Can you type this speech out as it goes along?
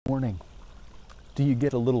Do you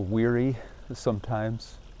get a little weary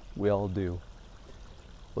sometimes? We all do.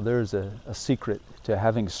 Well, there's a secret to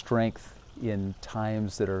having strength in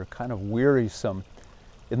times that are kind of wearisome.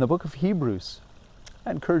 In the book of Hebrews,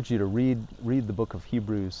 I encourage you to read the book of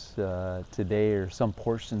Hebrews today, or some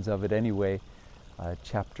portions of it anyway.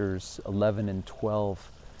 Chapters 11 and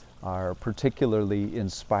 12 are particularly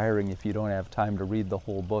inspiring. If you don't have time to read the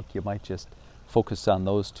whole book, you might just focus on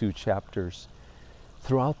those two chapters.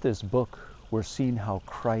 Throughout this book, we're seeing how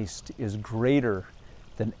Christ is greater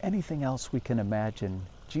than anything else we can imagine.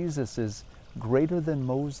 Jesus is greater than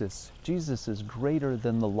Moses. Jesus is greater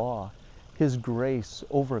than the law. His grace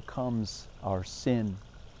overcomes our sin.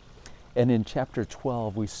 And in chapter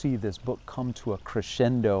 12, we see this book come to a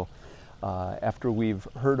crescendo after we've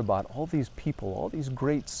heard about all these people, all these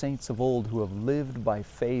great saints of old who have lived by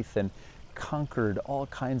faith and conquered all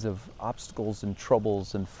kinds of obstacles and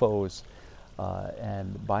troubles and foes.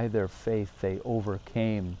 And by their faith, they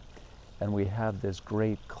overcame. And we have this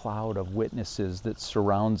great cloud of witnesses that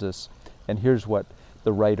surrounds us. And here's what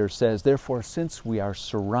the writer says: "Therefore, since we are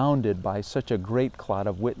surrounded by such a great cloud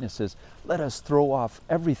of witnesses, let us throw off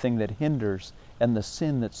everything that hinders and the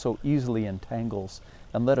sin that so easily entangles,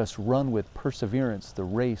 and let us run with perseverance the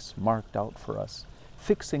race marked out for us,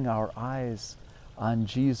 fixing our eyes on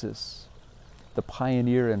Jesus, the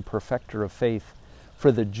pioneer and perfecter of faith.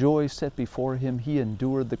 For the joy set before him, he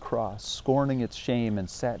endured the cross, scorning its shame, and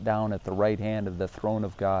sat down at the right hand of the throne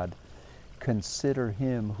of God. Consider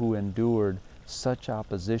him who endured such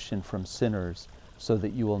opposition from sinners, so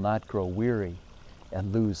that you will not grow weary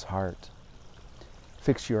and lose heart."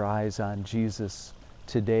 Fix your eyes on Jesus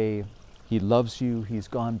today. He loves you. He's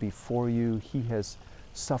gone before you. He has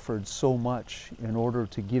suffered so much in order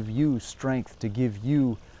to give you strength, to give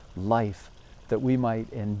you life, that we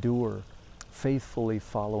might endure faithfully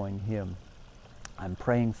following him. I'm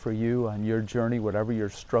praying for you on your journey, whatever you're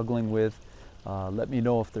struggling with. Let me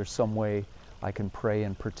know if there's some way I can pray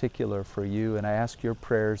in particular for you, and I ask your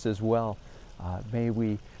prayers as well. May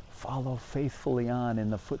we follow faithfully on in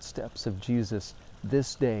the footsteps of Jesus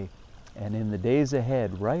this day and in the days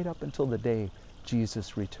ahead, right up until the day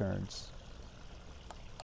Jesus returns.